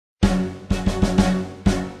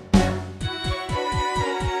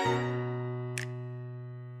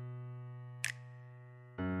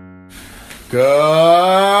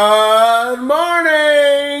Good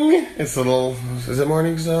morning! It's a little... Is it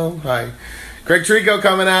morning still? Hi. Greg Treco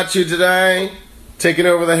coming at you today. Taking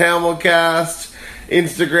over the Hamilcast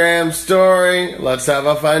Instagram story. Let's have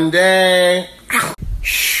a fun day.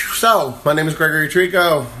 So, my name is Gregory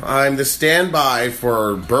Treco. I'm the standby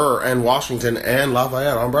for Burr and Washington and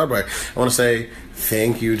Lafayette on Broadway. I want to say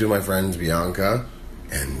thank you to my friends Bianca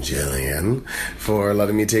and Gillian for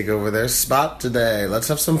letting me take over their spot today. Let's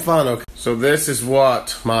have some fun, okay? So this is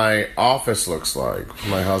what my office looks like.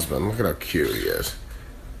 My husband, look at how cute he is.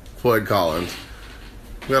 Floyd Collins.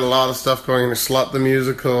 We got a lot of stuff going into Slut the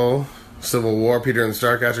Musical, Civil War, Peter and the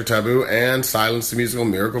Starcatcher, Taboo, and Silence the Musical,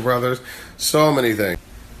 Miracle Brothers. So many things.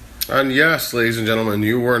 And yes, ladies and gentlemen,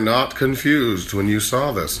 you were not confused when you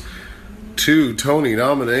saw this. 2 Tony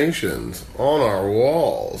nominations on our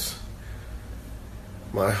walls.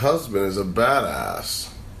 My husband is a badass.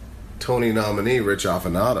 Tony nominee, Rich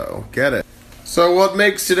Affinato. Get it? So what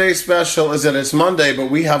makes today special is that it's Monday,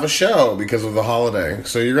 but we have a show because of the holiday.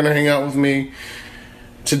 So you're going to hang out with me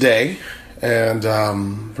today, and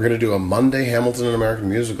we're going to do a Monday Hamilton and American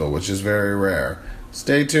musical, which is very rare.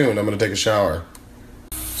 Stay tuned. I'm going to take a shower.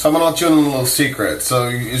 So I'm going to let you in a little secret. So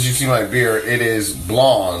as you see my beard, it is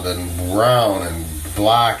blonde and brown and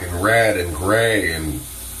black and red and gray and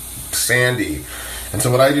sandy. And so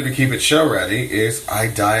what I do to keep it show ready is I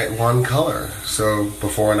dye it one color. So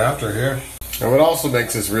before and after here. And what also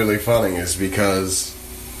makes this really funny is because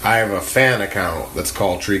I have a fan account that's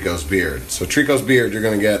called Treco's Beard. So Treco's Beard, you're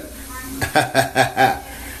going to get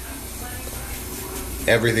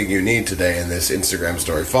everything you need today in this Instagram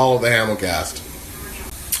story. Follow the Hamilcast.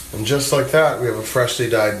 And just like that, we have a freshly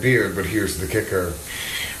dyed beard, but here's the kicker.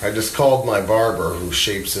 I just called my barber who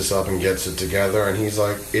shapes this up and gets it together, and he's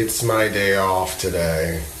like, it's my day off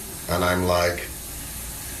today. And I'm like,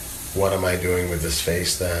 what am I doing with this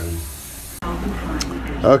face then?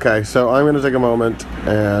 Okay, so I'm going to take a moment,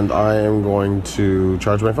 and I am going to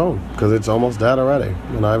charge my phone, because it's almost dead already.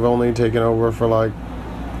 And I've only taken over for like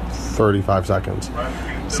 35 seconds.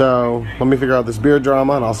 So, let me figure out this beard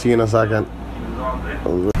drama, and I'll see you in a second.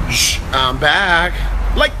 I'm back.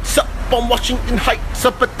 Lights up on Washington Heights,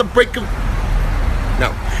 up at the break of...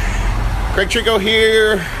 No. Greg Treco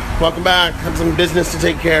here. Welcome back. Had some business to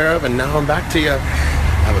take care of, and now I'm back to you. I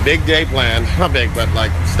have a big day planned. Not big, but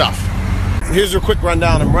like stuff. Here's a quick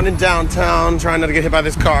rundown. I'm running downtown, trying not to get hit by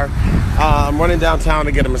this car. I'm running downtown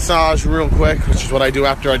to get a massage real quick, which is what I do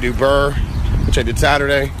after I do Burr, which I did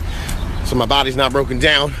Saturday. So my body's not broken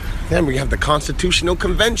down. Then we have the Constitutional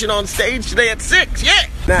Convention on stage today at 6. Yeah!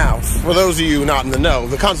 Now, for those of you not in the know,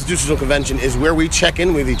 the Constitutional Convention is where we check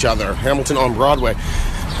in with each other. Hamilton on Broadway.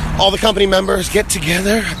 All the company members get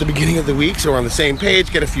together at the beginning of the week, so we're on the same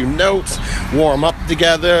page, get a few notes, warm up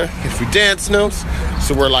together, get a few dance notes,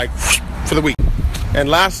 so we're like, for the week. And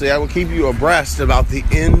lastly, I will keep you abreast about the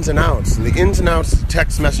ins and outs. And the ins and outs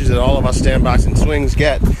text message that all of us standbys and swings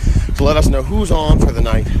get to let us know who's on for the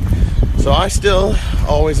night. So I still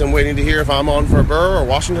always am waiting to hear if I'm on for Burr or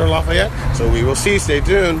Washington or Lafayette. So we will see. Stay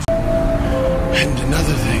tuned. And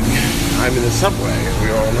another thing, I'm in the subway.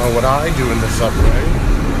 We all know what I do in the subway.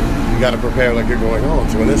 You got to prepare like you're going on.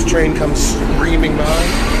 So when this train comes screaming by,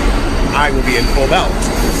 I will be in full belt.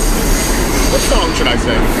 What song should I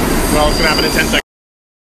sing? Well, it's going to happen in 10 seconds.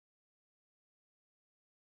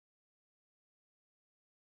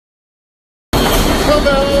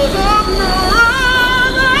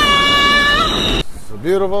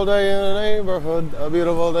 Beautiful day in a neighborhood, a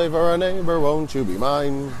beautiful day for a neighbor, won't you be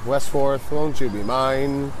mine? Westworth, won't you be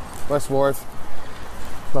mine? Westworth,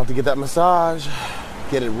 about to get that massage,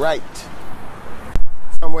 get it right.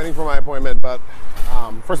 So I'm waiting for my appointment, but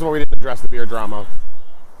first of all, we didn't address the beard drama.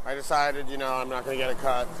 I decided, you know, I'm not going to get it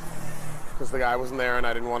cut because the guy wasn't there and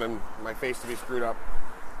I didn't want my face to be screwed up.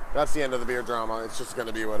 That's the end of the beard drama. It's just going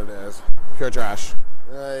to be what it is. Pure trash.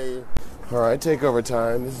 Hey. Alright, takeover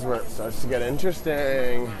time. This is where it starts to get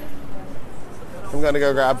interesting. I'm going to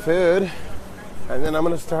go grab food, and then I'm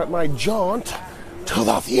going to start my jaunt to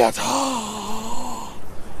the theater.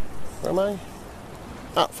 Where am I?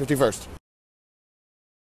 Oh, 51st.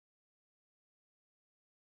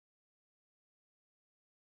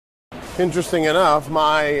 Interesting enough,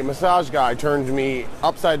 my massage guy turned me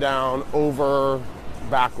upside down, over,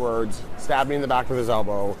 backwards, stabbed me in the back with his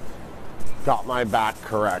elbow, got my back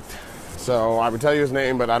correct. So I would tell you his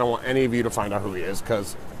name, but I don't want any of you to find out who he is,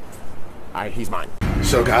 because he's mine.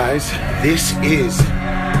 So guys, this is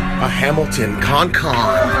a Hamilton con-con.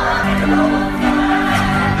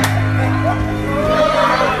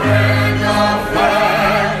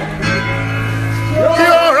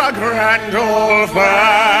 You're a grand old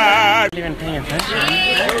man. Even paying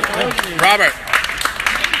attention. Robert.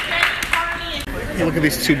 Look at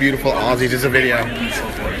these two beautiful Aussies. It's a video.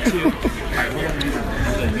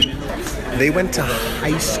 They went to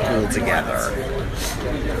high school together.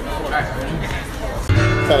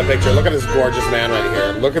 It's not a picture. Look at this gorgeous man right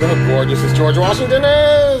here. Look at how gorgeous this George Washington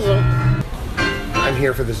is. I'm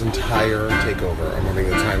here for this entire takeover. I'm having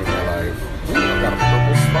the time of my life. I've got a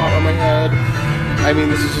purple spot on my head. I mean,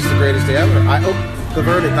 this is just the greatest day ever. The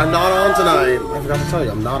verdict. I'm not on tonight. I forgot to tell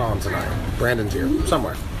you, I'm not on tonight. Brandon's here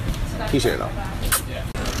somewhere. He's here though.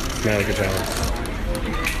 Mannequin challenge.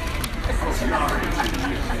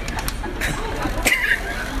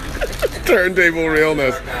 Turntable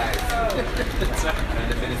realness.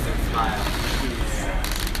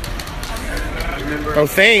 Oh,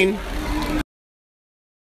 Thane.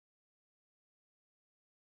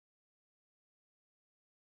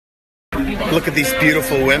 Look at these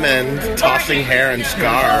beautiful women tossing hair and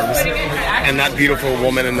scarves, and that beautiful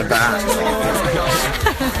woman in the back.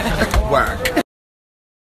 Whack.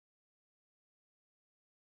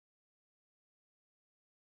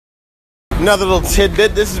 Another little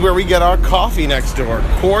tidbit, this is where we get our coffee next door,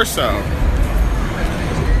 Corso.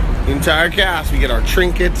 The entire cast, we get our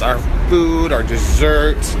trinkets, our food, our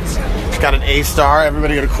desserts. It's got an A-star,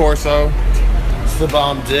 everybody go to Corso. It's the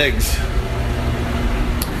bomb digs.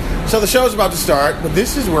 So the show's about to start, but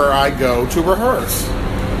this is where I go to rehearse.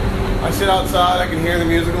 I sit outside, I can hear the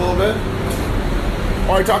music a little bit.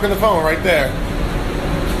 Or I talk on the phone right there.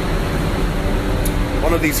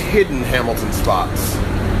 One of these hidden Hamilton spots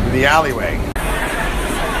in the alleyway.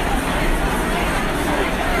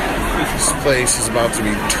 This place is about to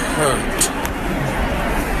be turned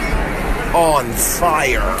on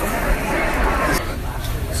fire.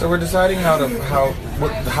 So we're deciding how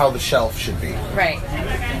the shelf should be. Right.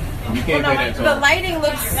 You can't the lighting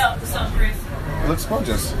looks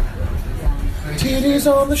gorgeous. Titties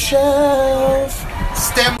on the shelf.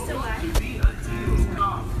 Stem.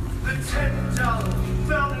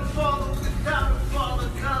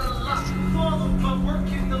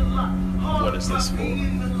 What is this for?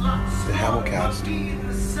 The Hamilcast.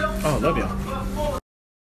 Oh, love you.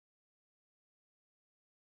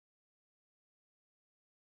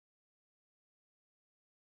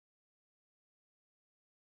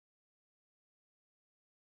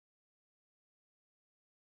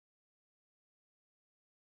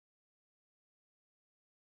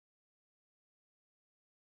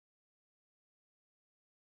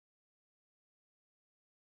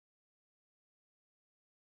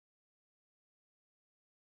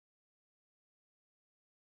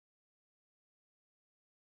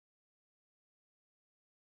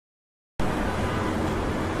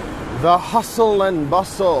 The hustle and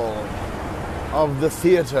bustle of the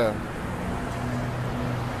theater.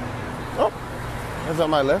 Oh, there's not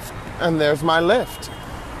my lift, and there's my lift.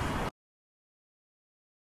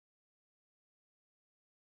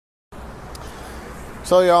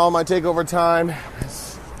 So y'all, my takeover time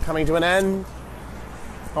is coming to an end.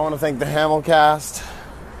 I want to thank the Hamilcast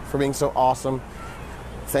for being so awesome.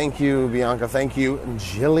 Thank you, Bianca. Thank you,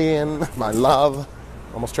 Gillian, my love.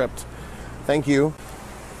 Almost tripped. Thank you.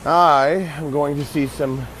 I am going to see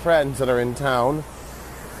some friends that are in town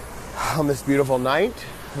on this beautiful night,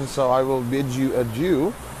 and so I will bid you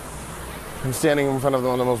adieu. I'm standing in front of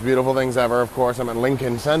one of the most beautiful things ever, of course. I'm at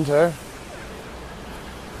Lincoln Center,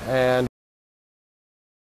 and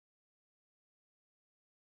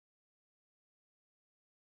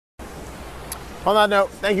on that note,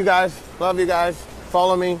 thank you guys. Love you guys.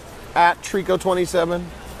 Follow me at Treco27,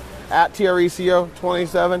 at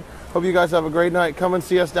TRECO27. Hope you guys have a great night. Come and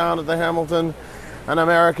see us down at the Hamilton, an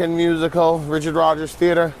American musical, Richard Rodgers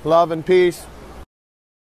Theater. Love and peace.